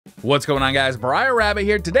What's going on, guys? Briar Rabbit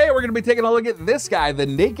here. Today we're going to be taking a look at this guy, the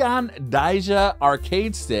Nacon Daija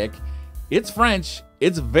arcade stick. It's French,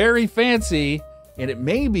 it's very fancy, and it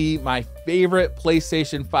may be my favorite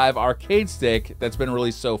PlayStation 5 arcade stick that's been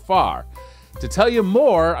released so far. To tell you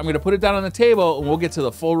more, I'm going to put it down on the table and we'll get to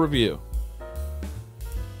the full review.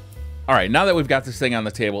 All right, now that we've got this thing on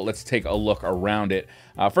the table, let's take a look around it.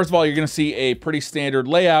 First of all, you're going to see a pretty standard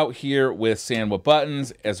layout here with Sanwa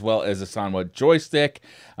buttons as well as a Sanwa joystick.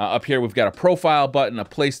 Up here, we've got a profile button, a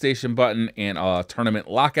PlayStation button, and a tournament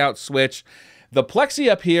lockout switch. The plexi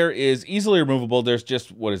up here is easily removable. There's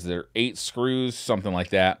just, what is there, 8 screws, something like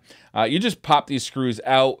that. You just pop these screws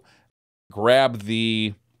out, grab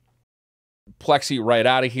the plexi right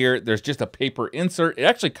out of here. There's just a paper insert. It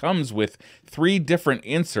actually comes with 3 different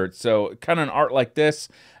inserts. So kind of an art like this,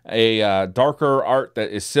 a darker art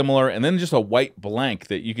that is similar, and then just a white blank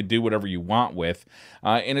that you could do whatever you want with.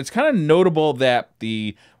 And it's kind of notable that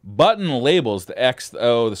the button labels, the X, the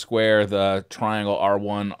O, the square, the triangle,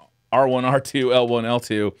 R1, R2, L1,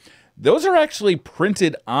 L2, those are actually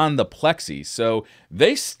printed on the plexi. So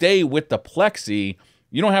they stay with the plexi.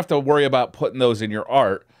 You don't have to worry about putting those in your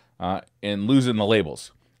art and losing the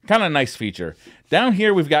labels. Kind of a nice feature. Down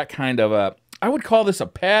here we've got kind of a, I would call this a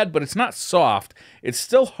pad, but it's not soft. It's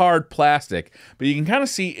still hard plastic, but you can kind of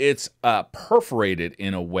see it's perforated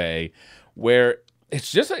in a way where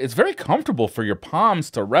it's very comfortable for your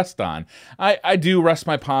palms to rest on. I do rest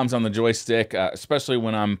my palms on the joystick, especially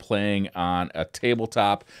when I'm playing on a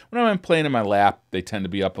tabletop. When I'm playing in my lap, they tend to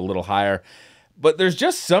be up a little higher. But there's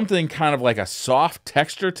just something kind of like a soft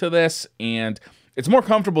texture to this, and it's more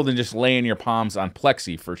comfortable than just laying your palms on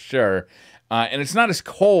plexi for sure. And it's not as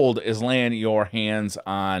cold as laying your hands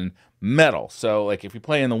on metal. So like if you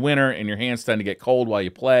play in the winter and your hands tend to get cold while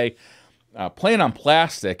you play, playing on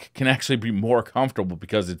plastic can actually be more comfortable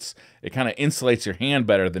because it kind of insulates your hand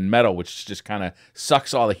better than metal, which just kind of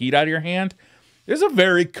sucks all the heat out of your hand. There's a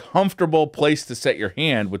very comfortable place to set your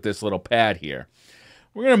hand with this little pad here.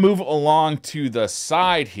 We're going to move along to the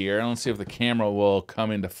side here, and let's see if the camera will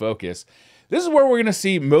come into focus. This is where we're going to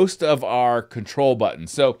see most of our control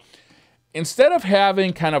buttons. So instead of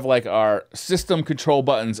having kind of like our system control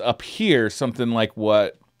buttons up here, something like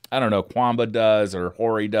what, I don't know, Kwamba does or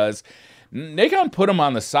Hori does, Nacon put them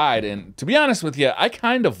on the side. And to be honest with you, I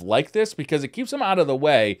kind of like this because it keeps them out of the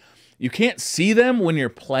way. You can't see them when you're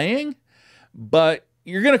playing, but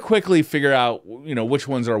you're going to quickly figure out, you know, which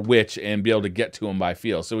ones are which and be able to get to them by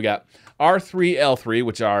feel. So we got R3, L3,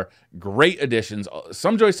 which are great additions.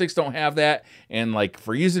 Some joysticks don't have that, and like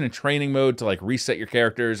for using in training mode to like reset your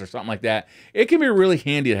characters or something like that, it can be really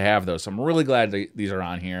handy to have those. So I'm really glad these are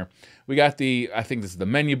on here. We got the, I think this is the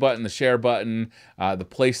menu button, the share button, the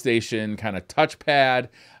PlayStation kind of touchpad,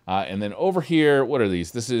 and then over here, what are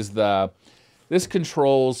these? This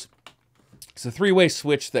controls. It's a 3-way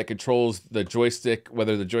switch that controls the joystick,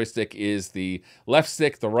 whether the joystick is the left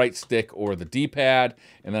stick, the right stick, or the D-pad.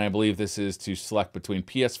 And then I believe this is to select between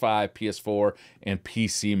PS5, PS4, and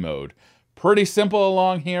PC mode. Pretty simple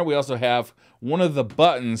along here. We also have one of the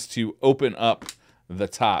buttons to open up the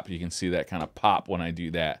top. You can see that kind of pop when I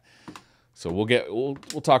do that. So we'll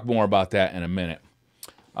talk more about that in a minute.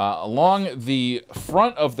 Along the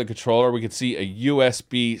front of the controller, we can see a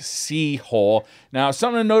USB-C hole. Now,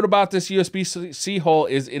 something to note about this USB-C hole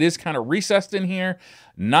is it is kind of recessed in here.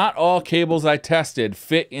 Not all cables I tested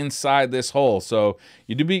fit inside this hole, so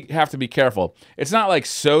you have to be careful. It's not like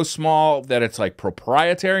so small that it's like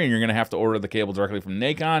proprietary and you're going to have to order the cable directly from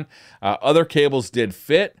Nacon. Other cables did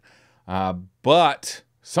fit, but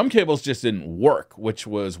some cables just didn't work, which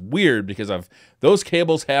was weird because those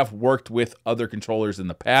cables have worked with other controllers in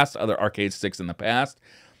the past, other arcade sticks in the past.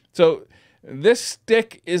 So this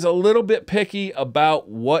stick is a little bit picky about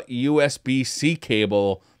what USB-C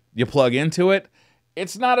cable you plug into it.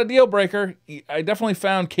 It's not a deal breaker. I definitely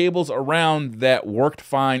found cables around that worked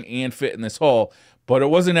fine and fit in this hole, but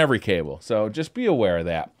it wasn't every cable. So just be aware of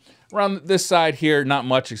that. Around this side here, not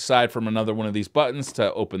much aside from another one of these buttons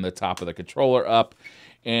to open the top of the controller up.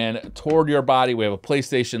 And toward your body, we have a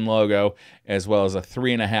PlayStation logo as well as a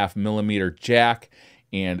 3.5mm jack.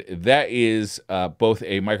 And that is both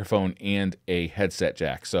a microphone and a headset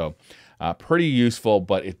jack. So pretty useful,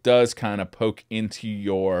 but it does kind of poke into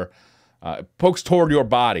your, pokes toward your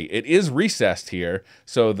body. It is recessed here,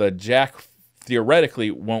 so the jack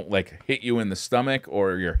theoretically won't like hit you in the stomach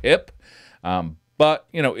or your hip. But,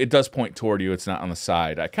 you know, it does point toward you. It's not on the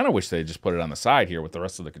side. I kind of wish they just put it on the side here with the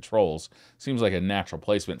rest of the controls. Seems like a natural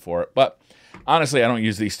placement for it. But honestly, I don't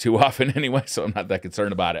use these too often anyway, so I'm not that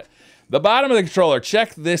concerned about it. The bottom of the controller,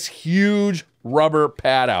 check this huge rubber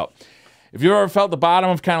pad out. If you've ever felt the bottom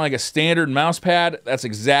of kind of like a standard mouse pad, that's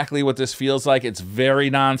exactly what this feels like. It's very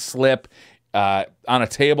non-slip. On a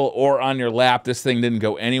table or on your lap, this thing didn't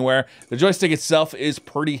go anywhere. The joystick itself is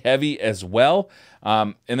pretty heavy as well,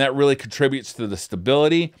 and that really contributes to the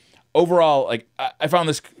stability. Overall, like I found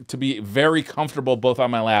this to be very comfortable both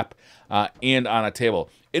on my lap and on a table.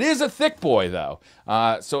 It is a thick boy though,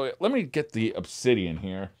 so let me get the Obsidian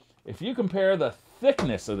here. If you compare the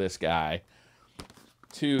thickness of this guy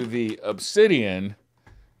to the Obsidian,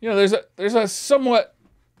 you know, there's a somewhat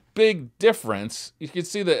big difference. You can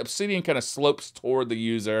see the Obsidian kind of slopes toward the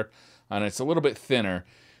user, and it's a little bit thinner.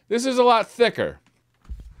 This is a lot thicker.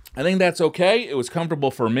 I think that's okay. It was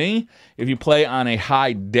comfortable for me. If you play on a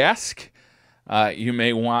high desk, you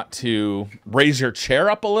may want to raise your chair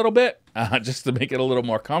up a little bit just to make it a little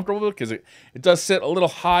more comfortable, because it does sit a little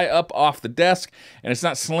high up off the desk, and it's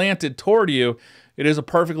not slanted toward you. It is a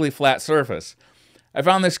perfectly flat surface. I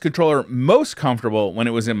found this controller most comfortable when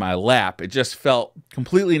it was in my lap. It just felt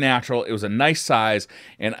completely natural. It was a nice size,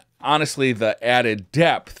 and honestly, the added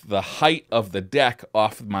depth, the height of the deck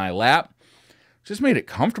off my lap, just made it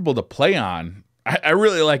comfortable to play on. I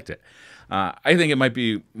really liked it. I think it might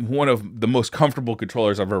be one of the most comfortable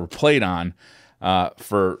controllers I've ever played on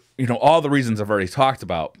for, you know, all the reasons I've already talked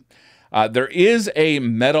about. There is a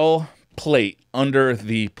metal plate under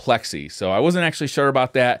the plexi, so I wasn't actually sure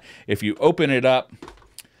about that. If you open it up,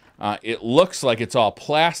 it looks like it's all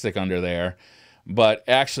plastic under there, but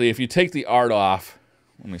actually if you take the art off,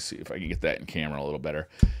 let me see if I can get that in camera a little better.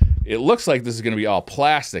 It looks like this is going to be all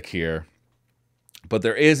plastic here, but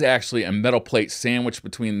there is actually a metal plate sandwiched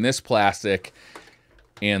between this plastic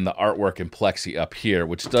and the artwork and plexi up here,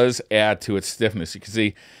 which does add to its stiffness. You can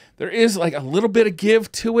see there is like a little bit of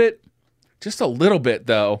give to it, just a little bit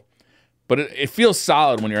though. But it feels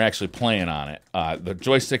solid when you're actually playing on it. The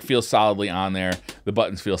joystick feels solidly on there. The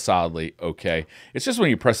buttons feel solidly okay. It's just when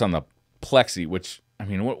you press on the plexi, which, I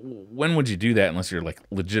mean, when would you do that unless you're like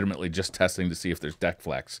legitimately just testing to see if there's deck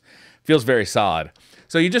flex? Feels very solid.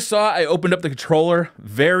 So you just saw I opened up the controller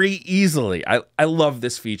very easily. I love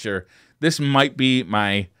this feature. This might be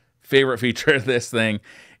my favorite feature of this thing,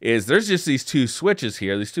 is there's just these two switches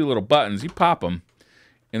here, these two little buttons. You pop them,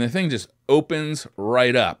 and the thing just opens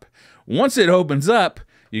right up. Once it opens up,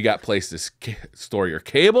 you got place to store your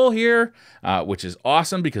cable here, which is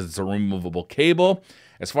awesome because it's a removable cable.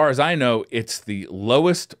 As far as I know, it's the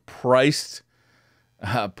lowest priced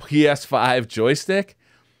PS5 joystick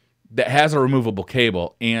that has a removable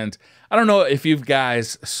cable. And I don't know if you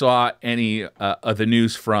guys saw any of the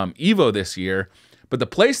news from Evo this year, but the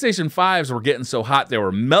PlayStation 5s were getting so hot they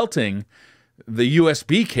were melting the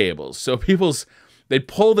USB cables. So they'd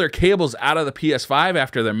pull their cables out of the PS5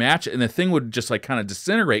 after their match, and the thing would just like kind of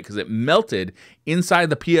disintegrate because it melted inside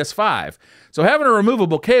the PS5. So having a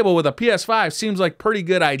removable cable with a PS5 seems like a pretty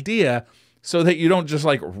good idea, so that you don't just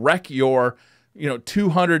like wreck your, you know,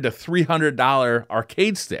 $200 to $300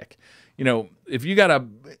 arcade stick. You know, if you got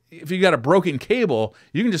a broken cable,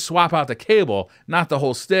 you can just swap out the cable, not the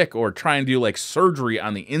whole stick, or try and do like surgery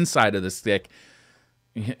on the inside of the stick.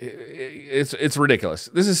 It's ridiculous.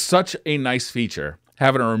 This is such a nice feature,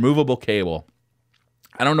 having a removable cable.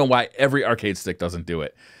 I don't know why every arcade stick doesn't do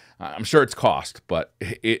it. I'm sure it's cost, but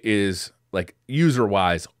it is, like,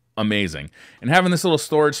 user-wise amazing. And having this little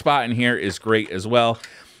storage spot in here is great as well.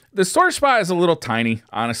 The storage spot is a little tiny,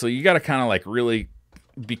 honestly. You got to kind of like really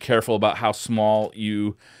be careful about how small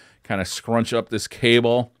you kind of scrunch up this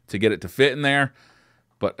cable to get it to fit in there.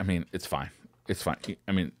 But I mean, it's fine. It's fine.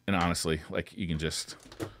 I mean, and honestly, like, you can just,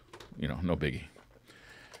 you know, no biggie.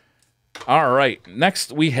 All right,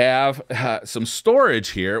 next we have some storage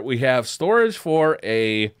here. We have storage for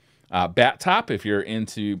a bat top if you're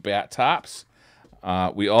into bat tops.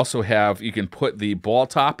 We also have, you can put the ball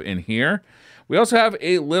top in here. We also have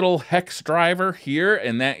a little hex driver here,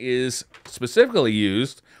 and that is specifically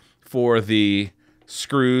used for the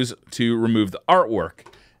screws to remove the artwork.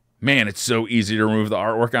 Man, it's so easy to remove the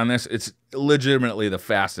artwork on this. It's legitimately the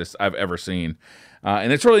fastest I've ever seen.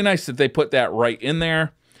 And it's really nice that they put that right in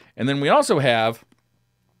there. And then we also have,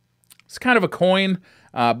 it's kind of a coin,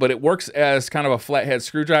 but it works as kind of a flathead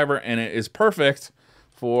screwdriver, and it is perfect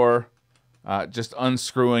for just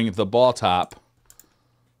unscrewing the ball top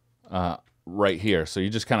right here. So you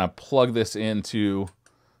just kind of plug this into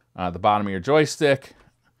the bottom of your joystick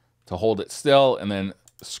to hold it still, and then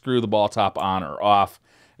screw the ball top on or off,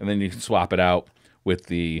 and then you can swap it out with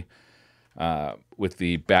the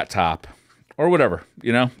bat top or whatever,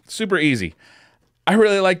 you know, super easy. I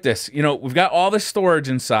really like this. You know, we've got all this storage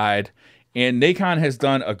inside, and Nacon has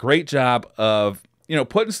done a great job of, you know,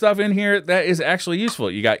 putting stuff in here that is actually useful.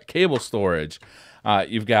 You got cable storage.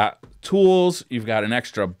 You've got tools. You've got an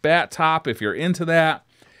extra bat top if you're into that.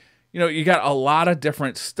 You know, you got a lot of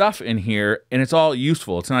different stuff in here, and it's all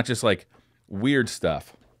useful. It's not just like weird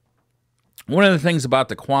stuff. One of the things about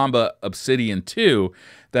the Quamba Obsidian 2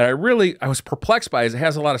 that I was perplexed by is it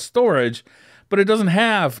has a lot of storage, but it doesn't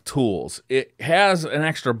have tools. It has an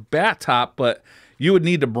extra bat top, but you would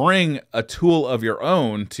need to bring a tool of your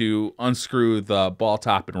own to unscrew the ball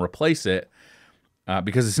top and replace it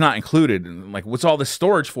because it's not included. Like, what's all this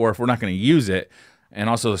storage for if we're not going to use it? And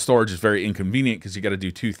also the storage is very inconvenient because you got to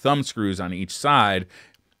do 2 thumb screws on each side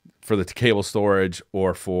for the cable storage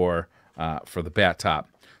or for the bat top.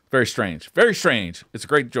 Very strange. Very strange. It's a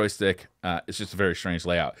great joystick. It's just a very strange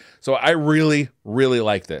layout. So I really, really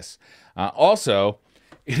like this. Also,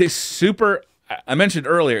 it is super... I mentioned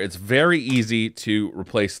earlier, it's very easy to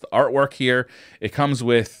replace the artwork here. It comes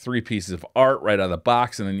with 3 pieces of art right out of the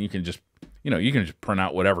box, and then you can just, you can just print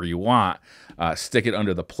out whatever you want, stick it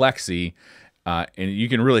under the plexi, and you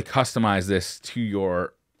can really customize this to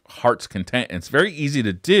your heart's content. And it's very easy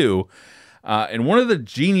to do. And one of the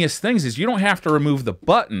genius things is you don't have to remove the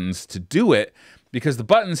buttons to do it because the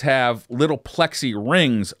buttons have little plexi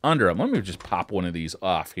rings under them. Let me just pop one of these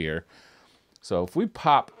off here. So if we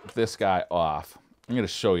pop this guy off, I'm going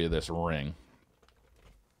to show you this ring.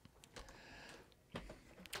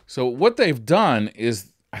 So what they've done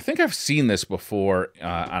is, I think I've seen this before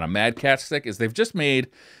on a Mad Cat stick, is they've just made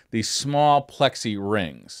these small plexi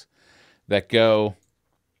rings that go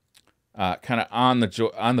kind of on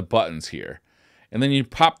the buttons here. And then you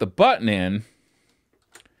pop the button in,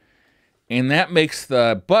 and that makes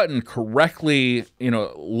the button correctly,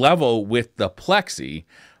 level with the plexi,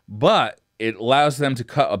 but it allows them to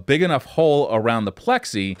cut a big enough hole around the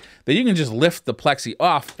plexi that you can just lift the plexi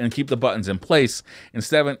off and keep the buttons in place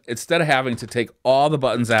instead of having to take all the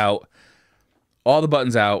buttons out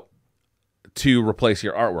to replace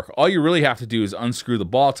your artwork. All you really have to do is unscrew the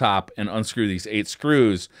ball top and unscrew these 8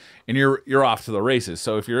 screws, and you're off to the races.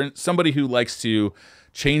 So if you're somebody who likes to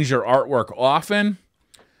change your artwork often,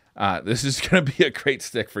 this is going to be a great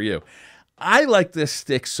stick for you. I like this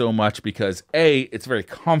stick so much because A, it's very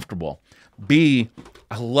comfortable. B,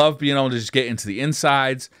 I love being able to just get into the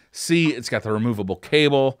insides. C, it's got the removable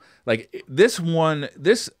cable. Like this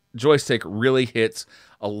joystick really hits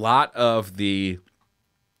a lot of the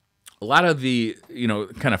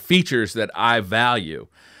kind of features that I value.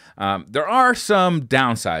 There are some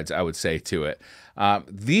downsides, I would say, to it.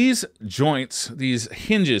 These joints, these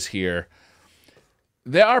hinges here,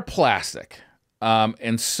 they are plastic.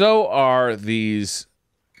 And so are these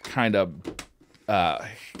kind of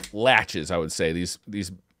latches, I would say.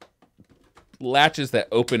 These latches that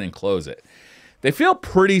open and close it. They feel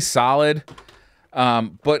pretty solid,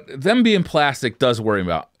 but them being plastic does worry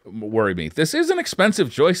me. This is an expensive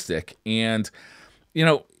joystick, and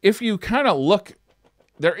if you kind of look,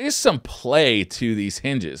 there is some play to these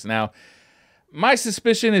hinges. Now, my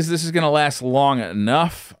suspicion is this is going to last long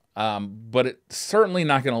enough, but it's certainly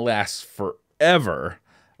not going to last forever.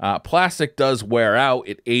 Plastic does wear out,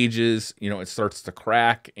 it ages, it starts to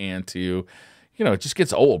crack and it just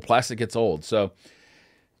gets old. Plastic gets old. So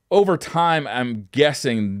over time, I'm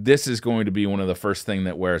guessing this is going to be one of the first thing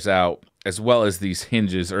that wears out, as well as these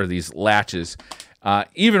hinges or these latches.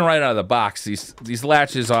 Even right out of the box, these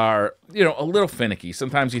latches are, a little finicky.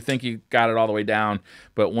 Sometimes you think you got it all the way down,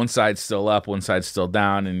 but one side's still up, one side's still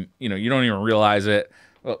down, and you don't even realize it.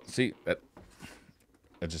 Well, see, that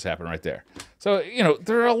just happened right there. So,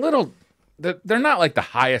 they're not like the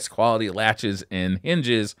highest quality latches and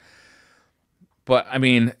hinges, but I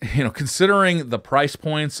mean, considering the price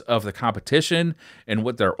points of the competition and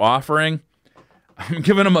what they're offering, I'm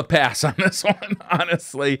giving them a pass on this one,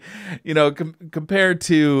 honestly. Compared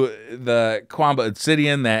to the Quamba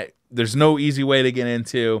Obsidian that there's no easy way to get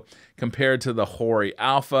into, compared to the Hori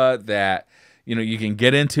Alpha that, you can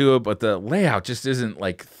get into it, but the layout just isn't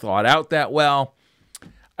like thought out that well.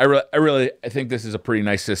 I think this is a pretty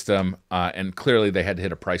nice system, and clearly they had to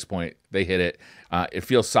hit a price point. They hit it. It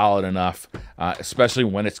feels solid enough, especially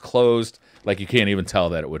when it's closed. Like, you can't even tell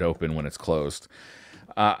that it would open when it's closed.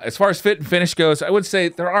 As far as fit and finish goes, I would say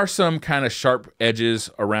there are some kind of sharp edges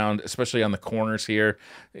around, especially on the corners here.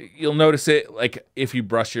 You'll notice it, like, if you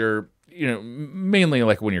brush your, mainly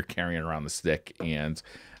like when you're carrying around the stick, and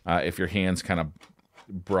if your hands kind of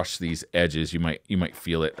brush these edges, you might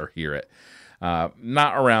feel it or hear it.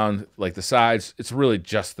 Not around like the sides. It's really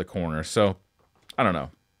just the corner. So I don't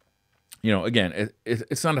know. Again,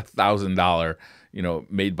 it's not $1,000,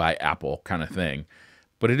 made by Apple kind of thing,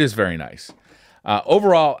 but it is very nice.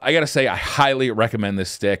 Overall, I gotta say I highly recommend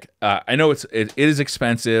this stick. I know it is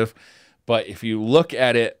expensive, but if you look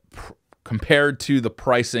at it compared to the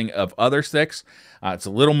pricing of other sticks. It's a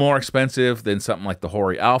little more expensive than something like the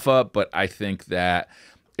Hori Alpha, but I think that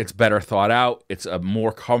it's better thought out. It's a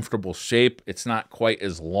more comfortable shape. It's not quite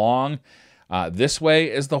as long this way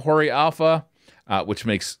as the Hori Alpha, which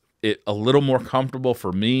makes it a little more comfortable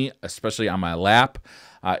for me, especially on my lap.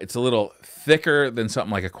 It's a little thicker than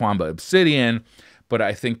something like a Quamba Obsidian, but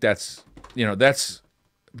I think that's, you know, that's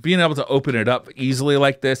being able to open it up easily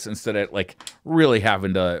like this instead of like really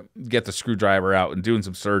having to get the screwdriver out and doing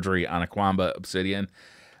some surgery on a Quamba Obsidian.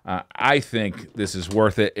 I think this is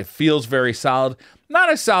worth it. It feels very solid. Not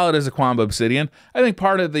as solid as a Quamba Obsidian. I think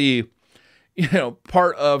part of the,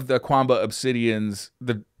 part of the Quamba Obsidians,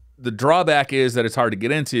 the drawback is that it's hard to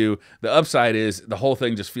get into. The upside is the whole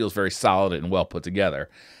thing just feels very solid and well put together.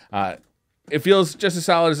 It feels just as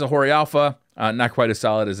solid as a Hori Alpha, not quite as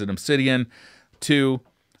solid as an Obsidian 2,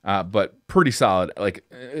 but pretty solid, like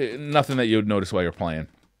nothing that you would notice while you're playing.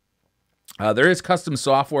 There is custom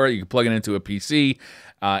software. You can plug it into a PC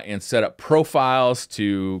and set up profiles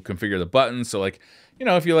to configure the buttons. So like,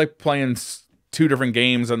 if you like playing 2 different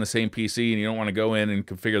games on the same PC and you don't want to go in and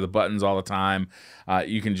configure the buttons all the time,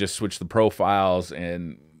 you can just switch the profiles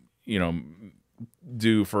and,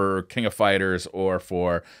 do for King of Fighters or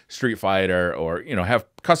for Street Fighter, or, have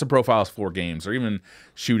custom profiles for games or even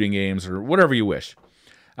shooting games or whatever you wish,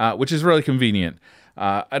 which is really convenient.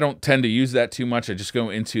 I don't tend to use that too much. I just go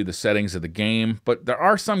into the settings of the game, but there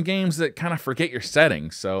are some games that kind of forget your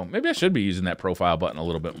settings. So maybe I should be using that profile button a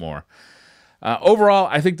little bit more. Overall,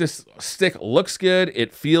 I think this stick looks good.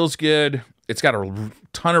 It feels good. It's got a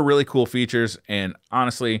ton of really cool features, and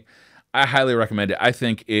honestly, I highly recommend it. I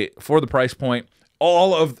think it, for the price point,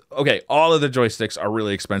 all of the joysticks are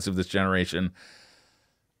really expensive this generation.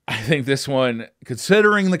 I think this one,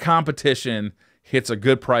 considering the competition, hits a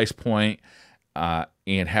good price point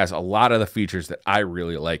and has a lot of the features that I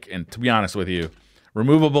really like. And to be honest with you,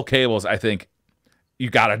 removable cables, I think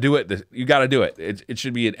you got to do it. You got to do it. It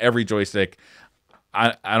should be in every joystick.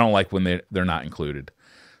 I don't like when they're not included.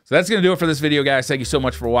 So that's going to do it for this video, guys. Thank you so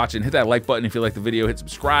much for watching. Hit that like button if you like the video. Hit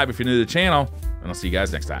subscribe if you're new to the channel. And I'll see you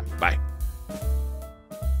guys next time. Bye.